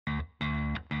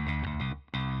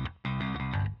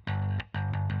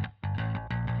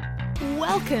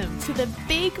Welcome to the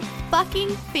Big Fucking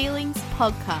Feelings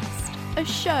Podcast, a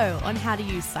show on how to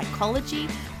use psychology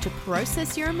to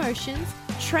process your emotions,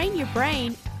 train your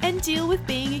brain, and deal with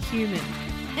being a human.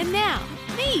 And now,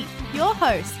 me, your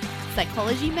host,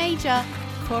 psychology major,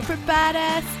 corporate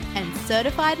badass, and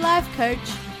certified life coach,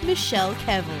 Michelle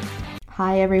Kevill.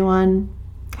 Hi everyone,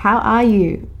 how are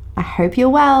you? I hope you're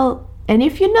well, and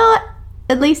if you're not,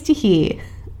 at least you're here.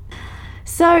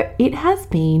 So it has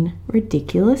been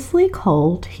ridiculously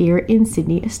cold here in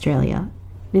Sydney, Australia.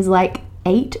 It is like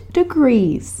 8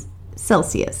 degrees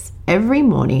Celsius every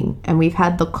morning, and we've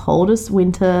had the coldest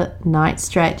winter night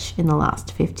stretch in the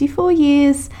last 54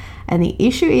 years. And the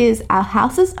issue is our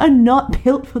houses are not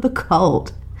built for the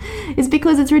cold. It's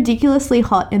because it's ridiculously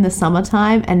hot in the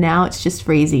summertime and now it's just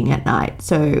freezing at night.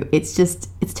 So it's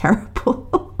terrible.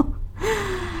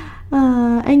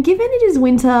 And given it is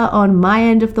winter on my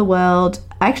end of the world,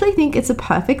 I actually think it's a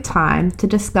perfect time to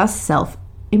discuss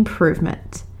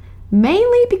self-improvement.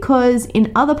 Mainly because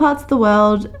in other parts of the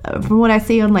world, from what I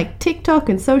see on like TikTok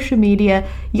and social media,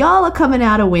 y'all are coming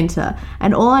out of winter.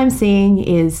 And all I'm seeing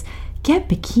is get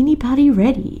bikini body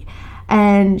ready.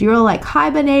 And you're all like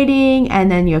hibernating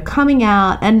and then you're coming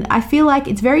out. And I feel like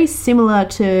it's very similar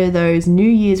to those New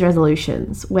Year's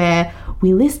resolutions where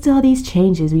we list all these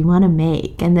changes we want to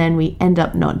make and then we end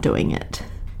up not doing it.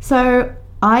 So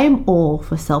I am all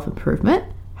for self-improvement.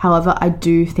 However, I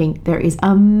do think there is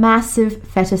a massive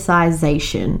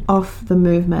fetishization of the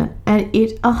movement, and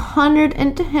it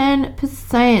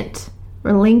 110%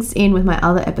 links in with my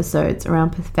other episodes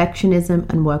around perfectionism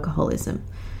and workaholism.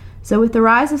 So with the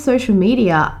rise of social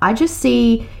media, I just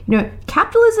see,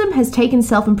 capitalism has taken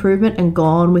self-improvement and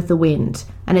gone with the wind,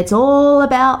 and it's all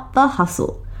about the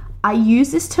hustle. I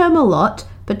use this term a lot,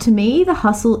 but to me, the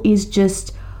hustle is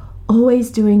just always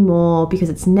doing more because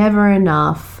it's never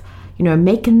enough,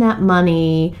 making that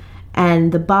money,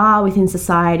 and the bar within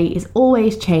society is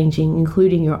always changing,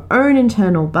 including your own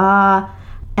internal bar,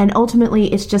 and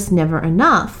ultimately it's just never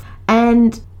enough.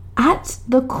 And at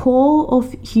the core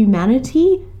of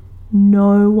humanity,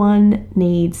 no one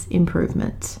needs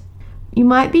improvement. You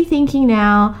might be thinking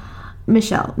now,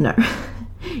 Michelle, no.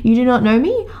 You do not know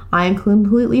me? I am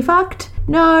completely fucked?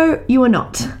 No, you are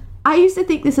not. I used to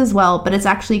think this as well, but it's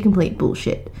actually complete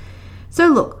bullshit. So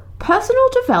look, personal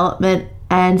development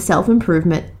and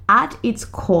self-improvement at its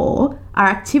core are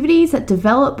activities that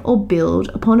develop or build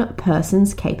upon a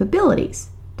person's capabilities.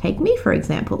 Take me, for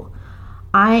example.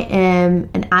 I am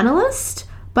an analyst,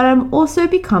 but I'm also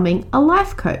becoming a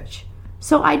life coach.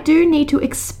 So I do need to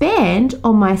expand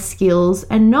on my skills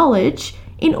and knowledge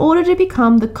in order to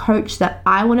become the coach that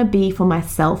I want to be for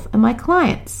myself and my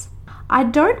clients. I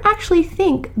don't actually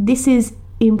think this is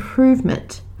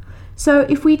improvement. So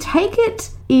if we take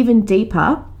it even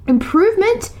deeper,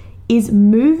 improvement is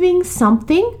moving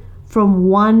something from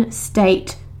one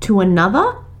state to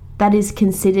another that is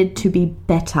considered to be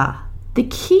better. The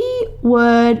key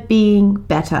word being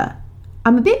better.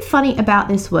 I'm a bit funny about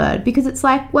this word because it's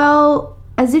like, well,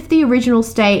 as if the original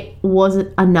state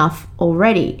wasn't enough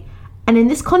already. And in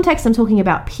this context, I'm talking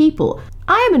about people.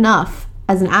 I am enough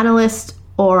as an analyst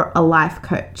or a life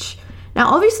coach.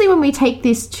 Now, obviously, when we take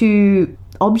this to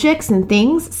objects and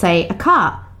things, say a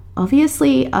car,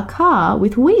 obviously a car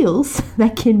with wheels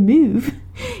that can move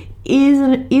is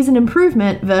an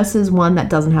improvement versus one that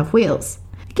doesn't have wheels.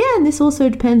 Again, this also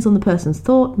depends on the person's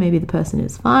thought. Maybe the person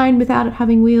is fine without it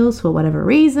having wheels for whatever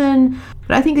reason.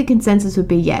 But I think the consensus would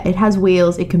be, yeah, it has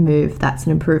wheels, it can move, that's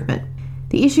an improvement.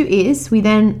 The issue is we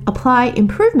then apply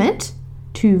improvement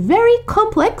to very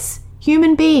complex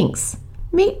human beings,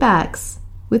 meatbags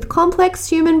with complex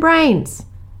human brains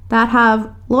that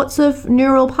have lots of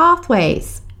neural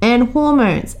pathways and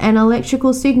hormones and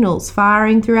electrical signals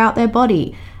firing throughout their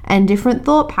body and different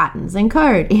thought patterns and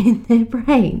code in their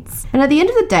brains. And at the end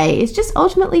of the day, it's just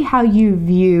ultimately how you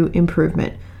view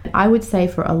improvement. I would say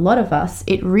for a lot of us,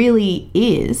 it really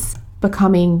is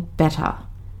becoming better.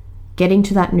 Getting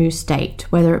to that new state,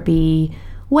 whether it be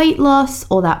weight loss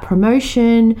or that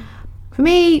promotion. For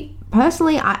me,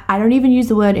 personally, I don't even use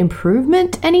the word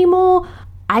improvement anymore.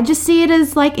 I just see it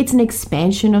as like it's an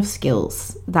expansion of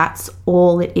skills. That's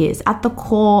all it is. At the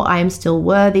core, I am still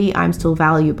worthy, I'm still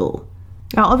valuable.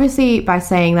 Now, obviously, by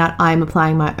saying that, I'm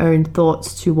applying my own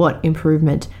thoughts to what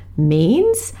improvement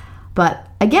means. But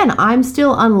again, I'm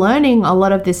still unlearning a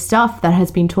lot of this stuff that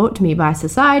has been taught to me by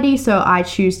society, so I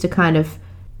choose to kind of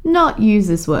not use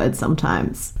this word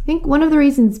sometimes. I think one of the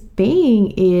reasons being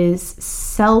is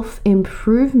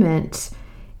self-improvement.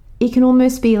 It can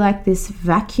almost be like this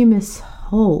vacuumous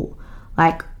hole.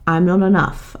 Like, I'm not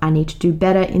enough. I need to do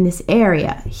better in this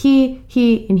area, here,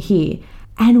 and here.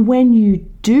 And when you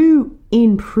do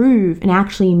improve and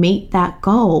actually meet that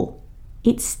goal,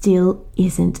 it still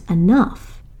isn't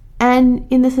enough. And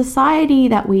in the society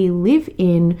that we live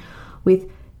in with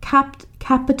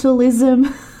capitalism,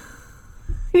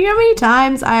 you know how many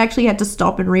times I actually had to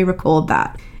stop and re-record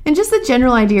that? And just the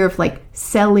general idea of like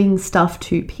selling stuff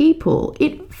to people,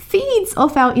 it feeds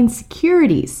off our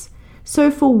insecurities.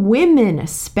 So for women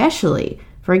especially,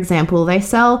 for example, they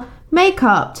sell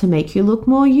makeup to make you look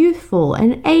more youthful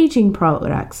and aging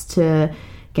products to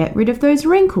get rid of those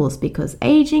wrinkles because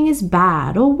aging is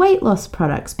bad, or weight loss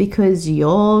products because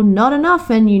you're not enough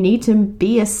and you need to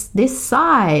be this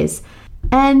size.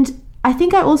 And I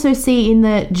think I also see in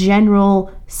the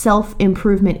general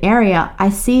self-improvement area, I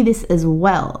see this as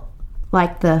well,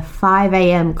 like the 5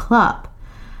 a.m. club.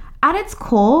 At its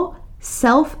core,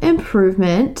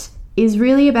 self-improvement is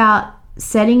really about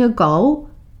setting a goal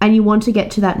and you want to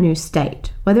get to that new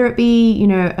state, whether it be, you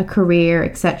know, a career,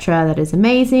 etc., that is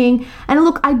amazing. And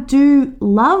look, I do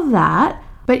love that,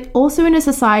 but also in a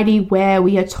society where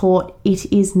we are taught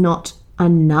it is not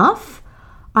enough,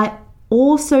 I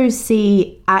also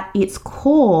see at its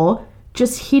core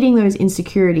just hitting those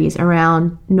insecurities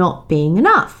around not being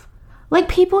enough. Like,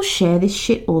 people share this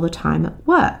shit all the time at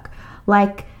work.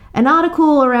 Like an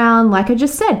article around, like I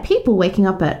just said, people waking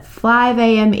up at 5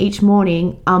 a.m. each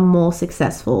morning are more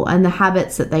successful and the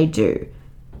habits that they do.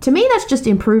 To me, that's just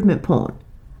improvement porn.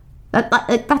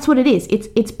 That's what it is.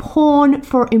 It's porn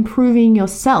for improving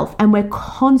yourself. And we're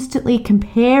constantly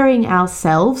comparing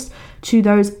ourselves to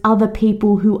those other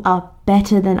people who are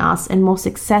better than us and more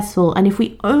successful. And if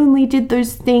we only did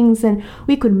those things, then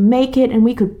we could make it and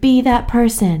we could be that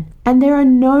person. And there are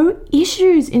no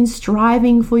issues in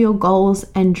striving for your goals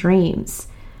and dreams.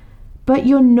 But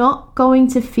you're not going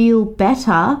to feel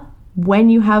better when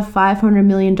you have $500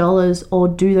 million or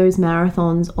do those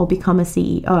marathons or become a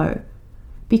CEO,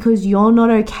 because you're not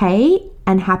okay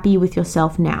and happy with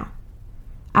yourself now.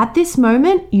 At this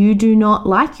moment, you do not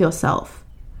like yourself.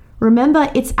 Remember,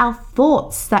 it's our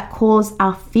thoughts that cause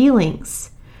our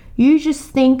feelings. You just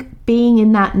think being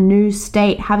in that new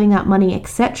state, having that money,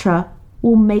 etc.,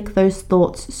 will make those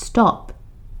thoughts stop.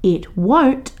 It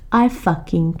won't. I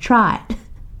fucking tried.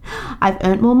 I've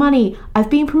earned more money.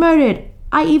 I've been promoted.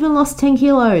 I even lost 10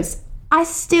 kilos. I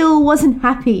still wasn't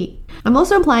happy. I'm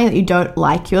also implying that you don't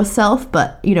like yourself,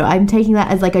 but, you know, I'm taking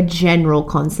that as like a general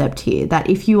concept here, that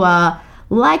if you are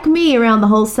like me around the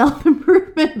whole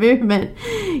self-improvement movement,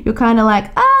 you're kind of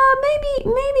like,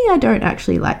 maybe I don't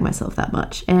actually like myself that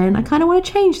much, and I kind of want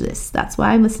to change this. That's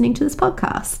why I'm listening to this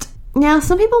podcast. Now,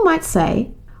 some people might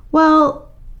say, well,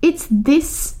 it's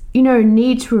this, you know,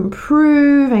 need to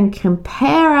improve and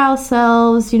compare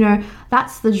ourselves, you know,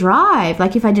 that's the drive.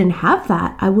 Like, if I didn't have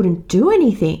that, I wouldn't do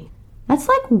anything. That's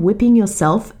like whipping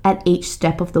yourself at each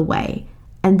step of the way.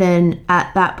 And then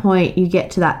at that point, you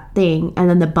get to that thing and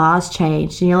then the bar's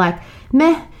changed and you're like,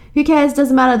 meh, who cares?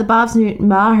 Doesn't matter. The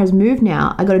bar has moved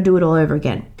now. I got to do it all over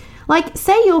again. Like,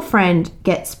 say your friend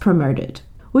gets promoted.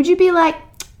 Would you be like,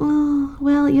 oh,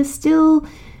 well, you're still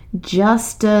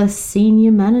just a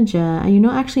senior manager and you're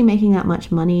not actually making that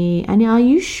much money, and are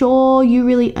you sure you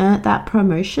really earned that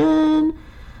promotion?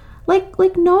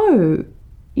 Like no,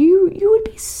 you would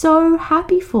be so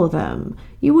happy for them.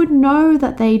 You would know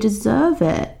that they deserve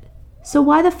it. So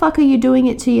why the fuck are you doing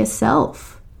it to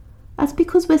yourself? That's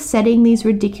because we're setting these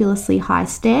ridiculously high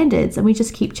standards and we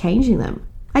just keep changing them.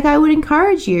 Like, I would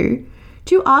encourage you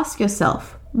to ask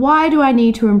yourself, why do I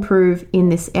need to improve in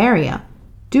this area?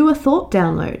 Do a thought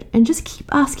download and just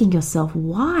keep asking yourself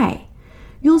why.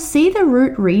 You'll see the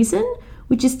root reason,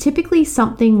 which is typically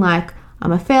something like,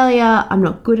 I'm a failure, I'm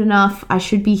not good enough, I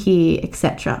should be here,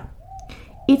 etc.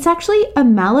 It's actually a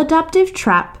maladaptive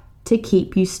trap to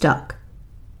keep you stuck.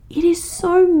 It is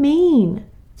so mean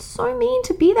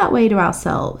to be that way to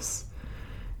ourselves.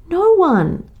 No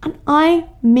one, and I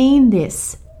mean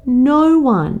this, no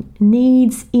one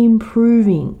needs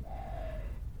improving.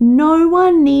 No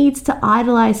one needs to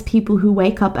idolize people who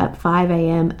wake up at 5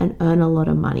 a.m. and earn a lot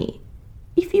of money.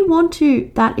 If you want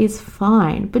to, that is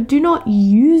fine, but do not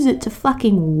use it to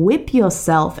fucking whip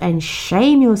yourself and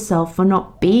shame yourself for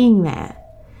not being there.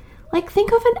 Like,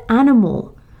 think of an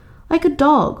animal, like a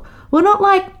dog. Well, not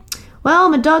like, well,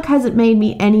 my dog hasn't made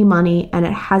me any money and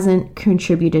it hasn't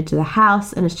contributed to the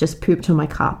house and it's just pooped on my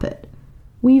carpet.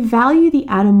 We value the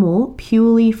animal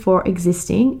purely for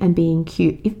existing and being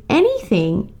cute. If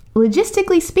anything,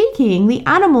 logistically speaking, the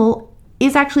animal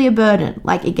is actually a burden.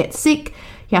 Like, it gets sick,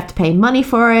 you have to pay money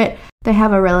for it, they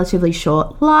have a relatively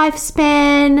short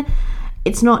lifespan,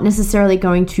 it's not necessarily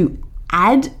going to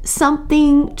add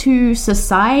something to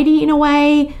society in a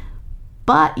way.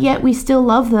 but yet we still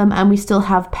love them and we still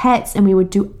have pets and we would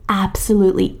do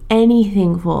absolutely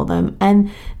anything for them.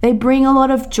 And they bring a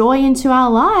lot of joy into our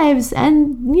lives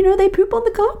and, they poop on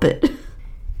the carpet.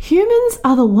 Humans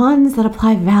are the ones that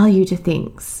apply value to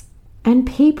things and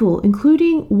people,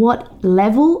 including what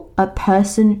level a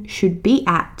person should be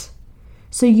at.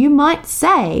 So you might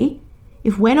say,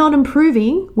 if we're not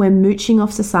improving, we're mooching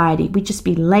off society. We'd just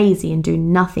be lazy and do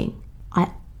nothing.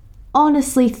 I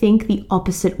honestly think the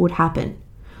opposite would happen.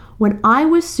 When I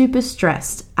was super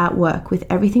stressed at work with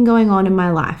everything going on in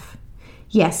my life,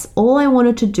 yes, all I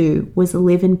wanted to do was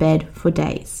live in bed for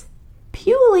days.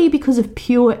 Purely because of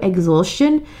pure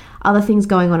exhaustion, other things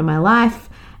going on in my life,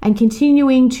 and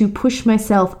continuing to push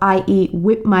myself, i.e.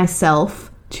 whip myself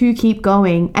to keep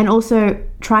going, and also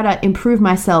try to improve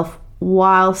myself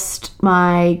whilst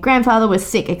my grandfather was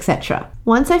sick, etc.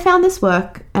 Once I found this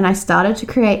work and I started to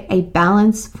create a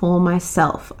balance for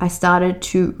myself, I started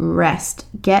to rest,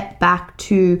 get back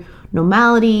to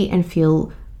normality and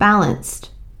feel balanced.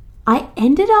 I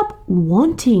ended up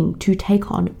wanting to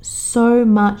take on so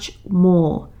much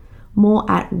more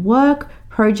at work,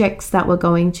 projects that were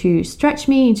going to stretch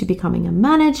me into becoming a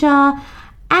manager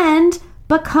and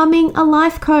becoming a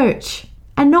life coach.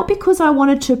 And not because I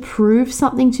wanted to prove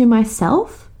something to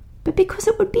myself, but because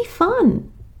it would be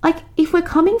fun. Like, if we're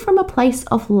coming from a place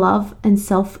of love and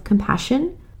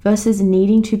self-compassion versus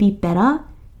needing to be better,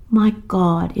 my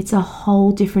God, it's a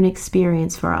whole different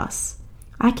experience for us.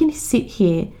 I can sit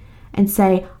here and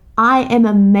say, I am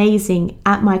amazing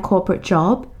at my corporate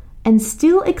job and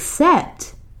still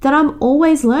accept that I'm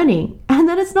always learning and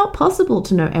that it's not possible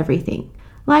to know everything.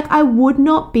 Like, I would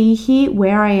not be here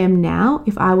where I am now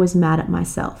if I was mad at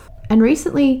myself. And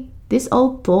recently, this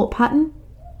old thought pattern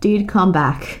did come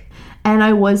back. And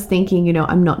I was thinking,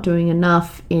 I'm not doing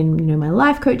enough in, my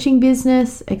life coaching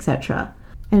business, etc.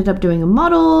 Ended up doing a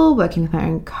model, working with my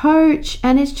own coach,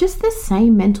 and it's just the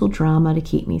same mental drama to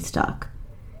keep me stuck.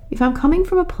 If I'm coming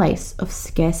from a place of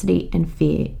scarcity and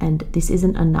fear, and this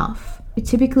isn't enough, it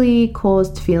typically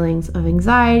caused feelings of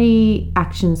anxiety,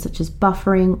 actions such as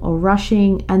buffering or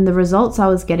rushing, and the results I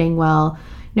was getting,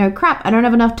 crap, I don't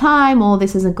have enough time, or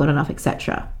this isn't good enough,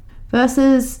 etc.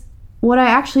 Versus what I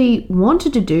actually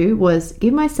wanted to do was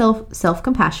give myself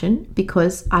self-compassion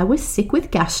because I was sick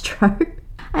with gastro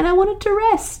and I wanted to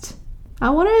rest.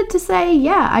 I wanted to say,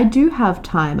 yeah, I do have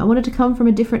time. I wanted to come from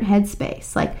a different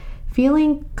headspace. Like,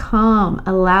 feeling calm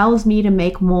allows me to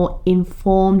make more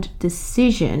informed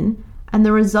decision, and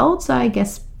the results are, I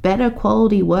guess, better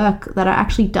quality work that are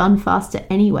actually done faster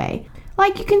anyway.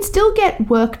 Like, you can still get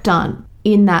work done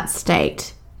in that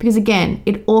state because, again,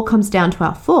 it all comes down to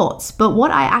our thoughts. But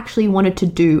what I actually wanted to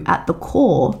do at the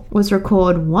core was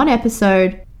record one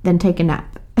episode, then take a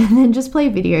nap, and then just play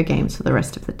video games for the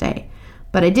rest of the day.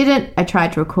 But I didn't. I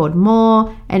tried to record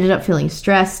more, ended up feeling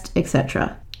stressed,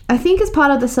 etc. I think as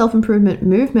part of the self-improvement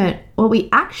movement, what we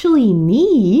actually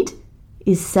need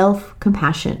is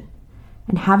self-compassion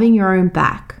and having your own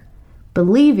back,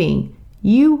 believing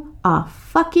you are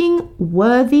fucking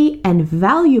worthy and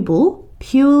valuable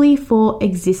purely for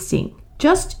existing.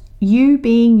 Just you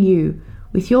being you,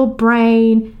 with your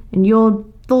brain and your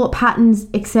thought patterns,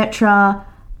 etc.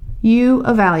 You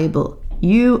are valuable.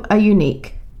 You are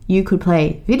unique. You could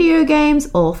play video games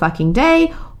all fucking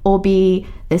day or be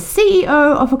the CEO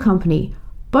of a company.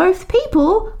 Both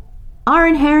people are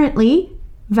inherently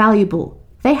valuable.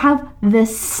 They have the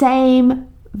same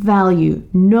value.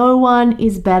 No one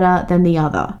is better than the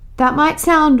other. That might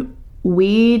sound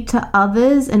weird to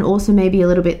others and also maybe a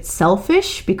little bit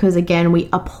selfish because, again, we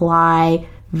apply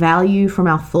value from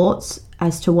our thoughts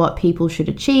as to what people should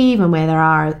achieve and where they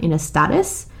are in a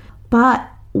status. But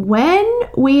when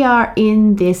we are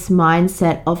in this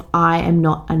mindset of I am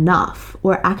not enough,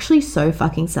 we're actually so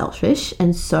fucking selfish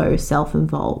and so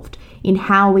self-involved in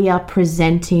how we are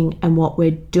presenting and what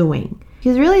we're doing.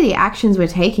 Because really the actions we're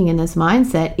taking in this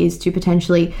mindset is to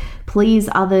potentially please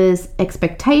others'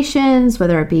 expectations,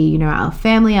 whether it be, our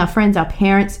family, our friends, our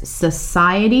parents,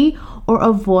 society, or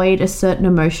avoid a certain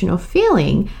emotion or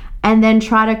feeling, and then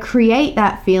try to create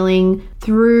that feeling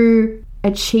through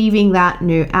achieving that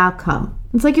new outcome.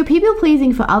 It's like you're people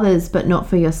pleasing for others, but not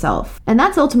for yourself. And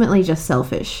that's ultimately just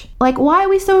selfish. Like, why are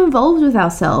we so involved with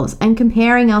ourselves and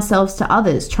comparing ourselves to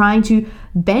others, trying to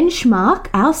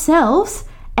benchmark ourselves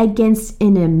against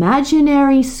an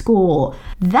imaginary score?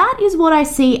 That is what I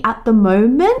see at the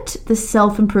moment the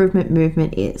self-improvement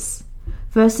movement is.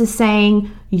 Versus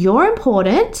saying you're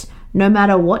important no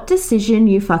matter what decision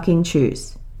you fucking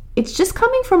choose. It's just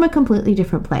coming from a completely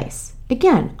different place.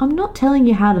 Again, I'm not telling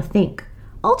you how to think.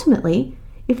 Ultimately,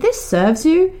 if this serves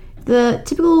you, The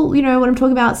typical, when I'm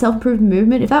talking about self-improvement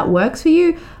movement, if that works for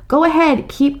you, go ahead,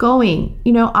 keep going.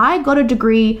 I got a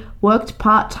degree, worked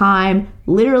part-time,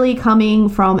 literally coming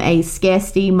from a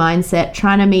scarcity mindset,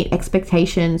 trying to meet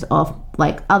expectations of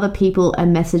like other people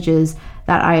and messages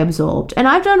that I absorbed. And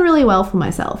I've done really well for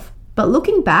myself. But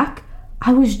looking back,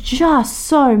 I was just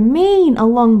so mean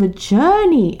along the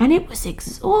journey and it was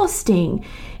exhausting.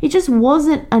 It just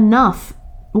wasn't enough,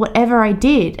 whatever I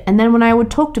did. And then when I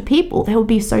would talk to people, they would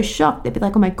be so shocked. They'd be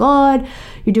like, oh my God,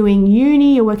 you're doing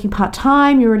uni, you're working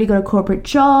part-time, you already got a corporate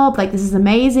job, like this is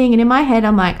amazing. And in my head,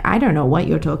 I'm like, I don't know what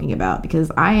you're talking about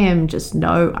because I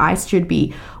should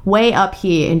be way up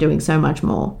here and doing so much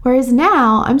more. Whereas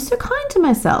now I'm so kind to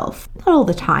myself. Not all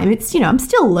the time. It's, I'm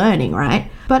still learning,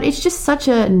 right? But it's just such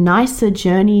a nicer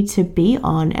journey to be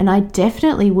on. And I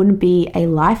definitely wouldn't be a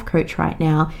life coach right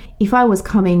now if I was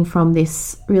coming from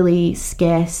this really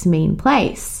scarce, mean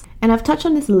place. And I've touched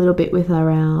on this a little bit with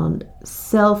around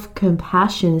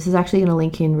self-compassion. This is actually going to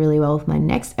link in really well with my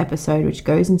next episode, which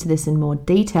goes into this in more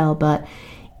detail. But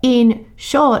in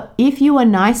short, if you are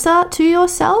nicer to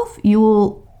yourself, you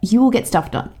will get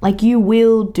stuff done. Like you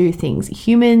will do things.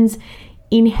 Humans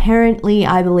inherently,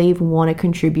 I believe, want to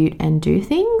contribute and do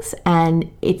things.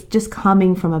 And it's just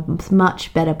coming from a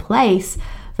much better place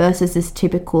versus this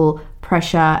typical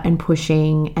pressure and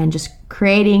pushing and just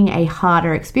creating a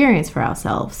harder experience for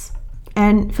ourselves.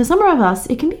 And for some of us,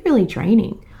 it can be really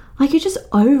draining. Like you're just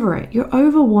over it. You're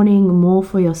over wanting more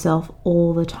for yourself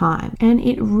all the time. And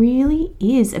it really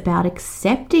is about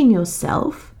accepting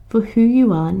yourself for who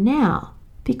you are now,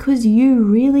 because you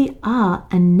really are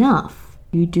enough.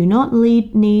 You do not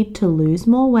need to lose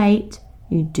more weight.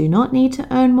 You do not need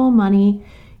to earn more money.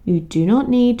 You do not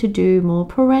need to do more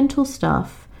parental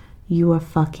stuff. You are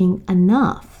fucking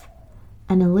enough.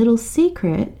 And a little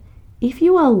secret, if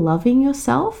you are loving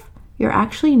yourself, you're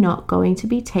actually not going to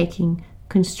be taking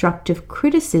constructive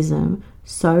criticism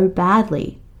so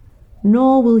badly,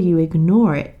 nor will you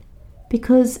ignore it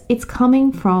because it's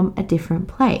coming from a different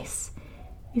place.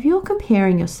 If you're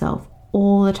comparing yourself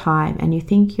all the time and you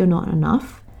think you're not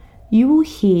enough, you will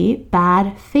hear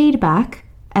bad feedback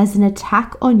as an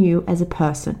attack on you as a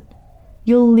person.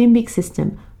 Your limbic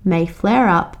system may flare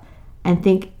up and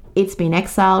think it's been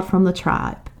exiled from the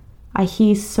tribe. I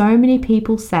hear so many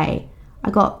people say, I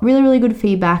got really, really good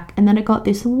feedback and then I got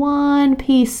this one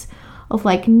piece of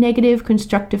like negative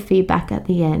constructive feedback at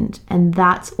the end, and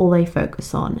that's all they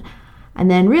focus on.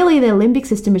 And then really their limbic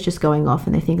system is just going off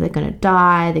and they think they're going to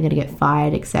die, they're going to get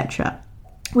fired, etc.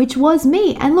 Which was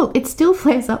me. And look, it still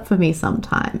flares up for me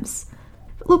sometimes.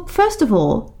 Look, first of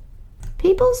all,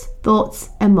 people's thoughts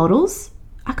and models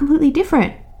are completely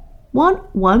different.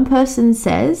 What one person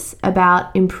says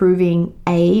about improving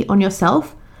A on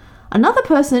yourself, another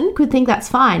person could think that's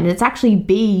fine and it's actually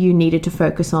B you needed to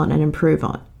focus on and improve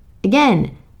on.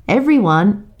 Again,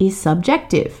 everyone is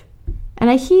subjective. And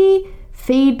I hear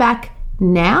feedback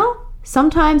now.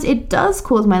 Sometimes it does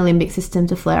cause my limbic system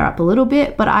to flare up a little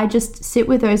bit, but I just sit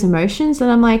with those emotions and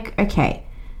I'm like, okay,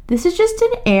 this is just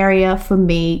an area for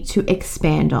me to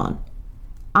expand on.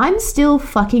 I'm still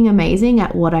fucking amazing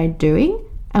at what I'm doing.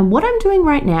 And what I'm doing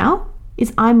right now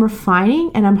is I'm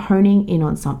refining and I'm honing in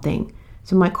on something.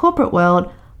 So in my corporate world,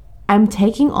 I'm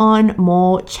taking on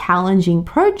more challenging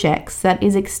projects that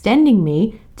is extending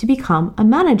me to become a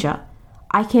manager.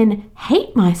 I can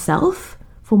hate myself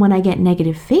for when I get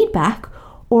negative feedback,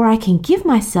 or I can give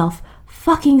myself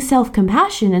fucking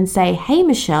self-compassion and say, hey,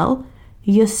 Michelle,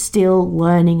 you're still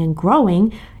learning and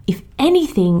growing. If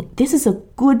anything, this is a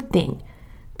good thing.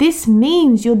 This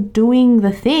means you're doing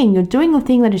the thing. You're doing the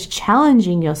thing that is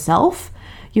challenging yourself.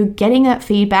 You're getting that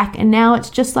feedback. And now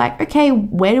it's just like, okay,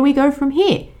 where do we go from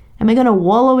here? Am I going to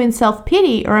wallow in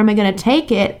self-pity, or am I going to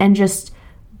take it and just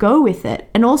go with it?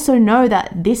 And also know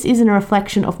that this isn't a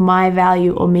reflection of my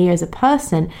value or me as a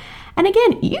person. And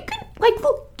again, you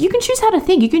can choose how to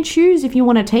think. You can choose if you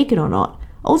want to take it or not.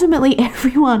 Ultimately,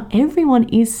 everyone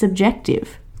is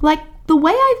subjective. Like the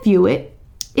way I view it,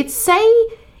 it's say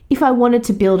if I wanted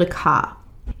to build a car.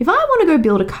 If I want to go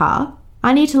build a car,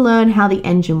 I need to learn how the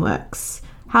engine works,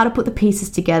 how to put the pieces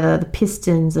together, the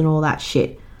pistons and all that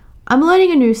shit. I'm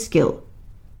learning a new skill.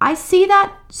 I see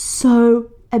that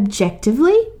so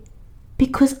objectively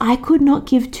because I could not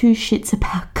give two shits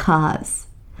about cars.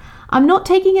 I'm not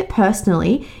taking it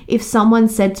personally if someone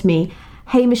said to me,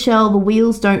 hey Michelle, the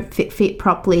wheels don't fit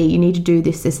properly, you need to do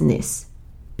this, this and this.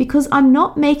 Because I'm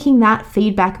not making that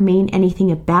feedback mean anything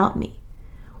about me.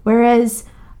 Whereas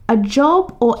a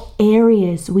job or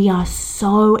areas we are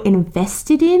so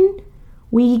invested in,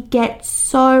 we get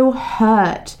so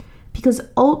hurt because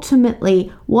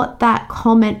ultimately what that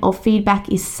comment or feedback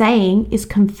is saying is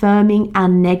confirming our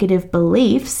negative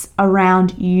beliefs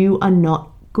around you are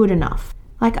not good enough.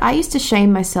 Like, I used to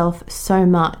shame myself so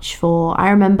much I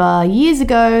remember years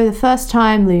ago, the first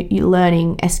time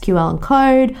learning SQL and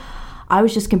code, I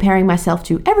was just comparing myself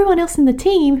to everyone else in the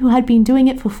team who had been doing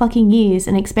it for fucking years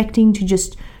and expecting to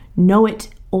just know it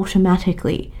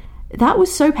automatically. That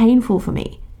was so painful for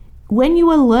me. When you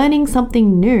are learning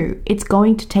something new, it's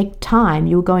going to take time.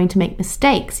 You're going to make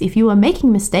mistakes. If you are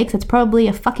making mistakes, that's probably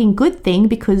a fucking good thing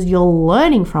because you're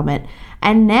learning from it.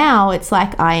 And now it's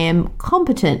like I am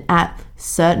competent at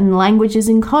certain languages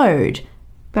in code.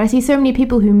 But I see so many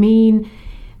people who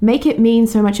make it mean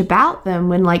so much about them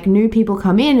when like new people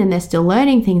come in and they're still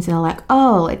learning things and they're like,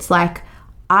 oh, it's like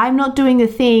I'm not doing the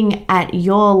thing at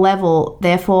your level,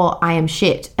 therefore I am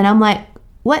shit. And I'm like,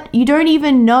 what? You don't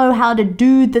even know how to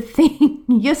do the thing.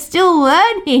 You're still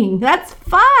learning. That's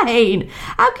fine.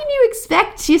 How can you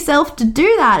expect yourself to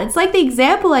do that? It's like the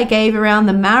example I gave around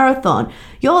the marathon.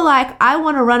 You're like, I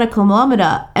want to run a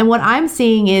kilometer. And what I'm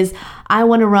seeing is I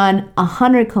want to run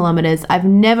 100 kilometers. I've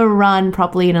never run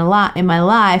properly in my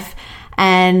life.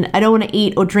 And I don't want to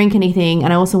eat or drink anything.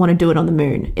 And I also want to do it on the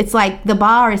moon. It's like the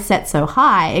bar is set so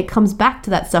high. It comes back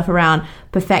to that stuff around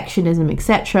perfectionism,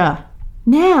 etc.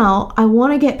 Now, I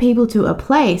want to get people to a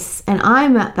place, and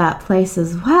I'm at that place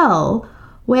as well,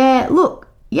 where, look,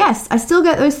 yes, I still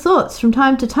get those thoughts from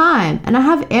time to time, and I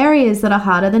have areas that are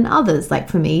harder than others. Like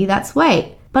for me, that's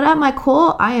weight. But at my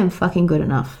core, I am fucking good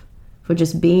enough for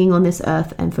just being on this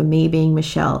earth and for me being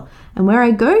Michelle. And where I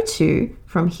go to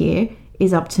from here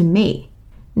is up to me.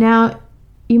 Now,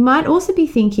 you might also be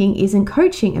thinking, isn't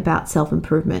coaching about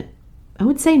self-improvement? I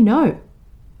would say no.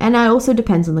 And it also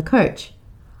depends on the coach.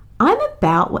 I'm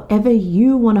about whatever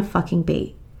you want to fucking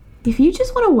be. If you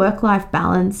just want a work-life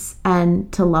balance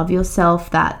and to love yourself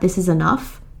that this is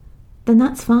enough, then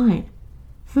that's fine.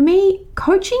 For me,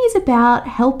 coaching is about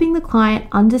helping the client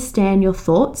understand your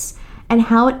thoughts and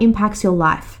how it impacts your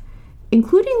life,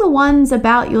 including the ones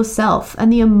about yourself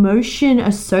and the emotion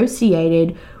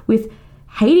associated with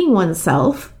hating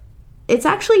oneself. It's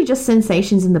actually just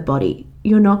sensations in the body.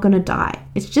 You're not going to die.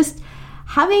 It's just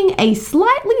having a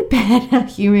slightly better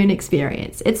human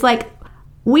experience. It's like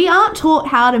we aren't taught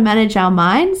how to manage our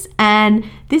minds, and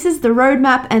this is the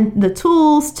roadmap and the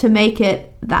tools to make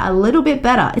it that a little bit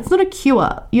better. It's not a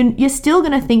cure. You're still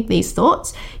going to think these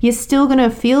thoughts. You're still going to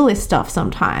feel this stuff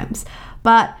sometimes,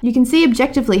 but you can see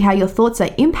objectively how your thoughts are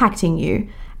impacting you,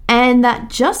 and that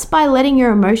just by letting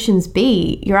your emotions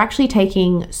be, you're actually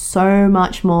taking so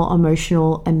much more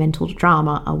emotional and mental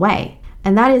drama away.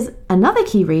 And that is another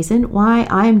key reason why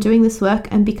I am doing this work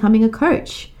and becoming a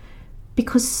coach,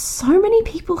 because so many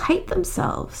people hate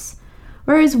themselves.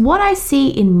 Whereas what I see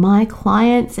in my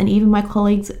clients and even my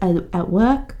colleagues at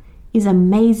work is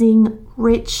amazing,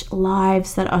 rich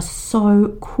lives that are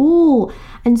so cool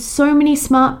and so many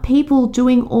smart people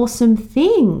doing awesome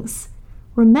things.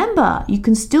 Remember, you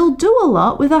can still do a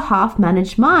lot with a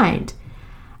half-managed mind.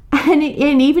 And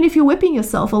even if you're whipping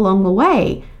yourself along the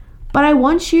way, but I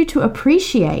want you to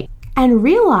appreciate and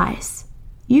realize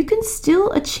you can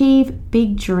still achieve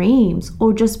big dreams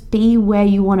or just be where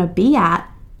you want to be at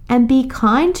and be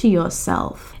kind to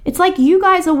yourself. It's like you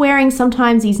guys are wearing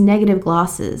sometimes these negative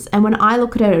glasses, and when I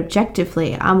look at it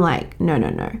objectively, I'm like, no.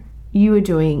 You are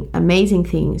doing amazing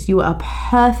things. You are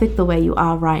perfect the way you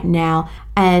are right now.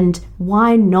 And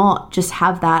why not just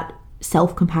have that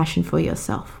self-compassion for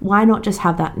yourself? Why not just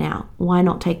have that now? Why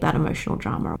not take that emotional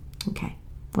drama? Okay.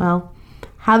 Well,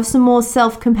 have some more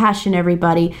self-compassion,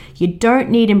 everybody. You don't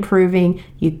need improving.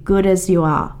 You're good as you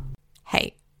are.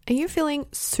 Hey, are you feeling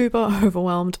super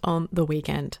overwhelmed on the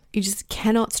weekend? You just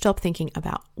cannot stop thinking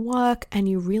about work and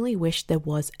you really wish there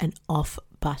was an off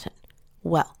button.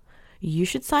 Well, you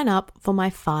should sign up for my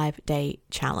 5-day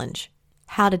challenge.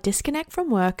 How to disconnect from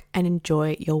work and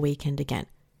enjoy your weekend again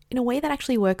in a way that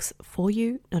actually works for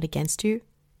you, not against you.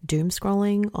 Doom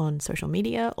scrolling on social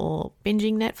media or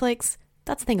binging Netflix,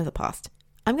 that's a thing of the past.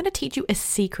 I'm going to teach you a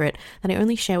secret that I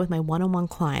only share with my one-on-one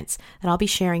clients that I'll be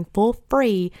sharing for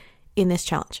free in this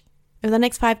challenge. Over the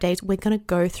next 5 days, we're going to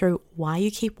go through why you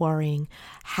keep worrying,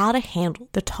 how to handle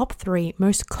the top 3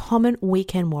 most common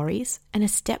weekend worries, and a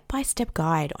step-by-step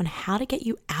guide on how to get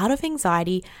you out of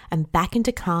anxiety and back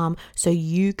into calm so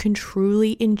you can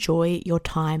truly enjoy your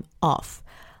time off.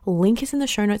 Link is in the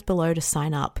show notes below to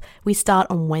sign up. We start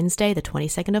on Wednesday, the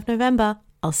 22nd of November.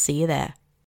 I'll see you there.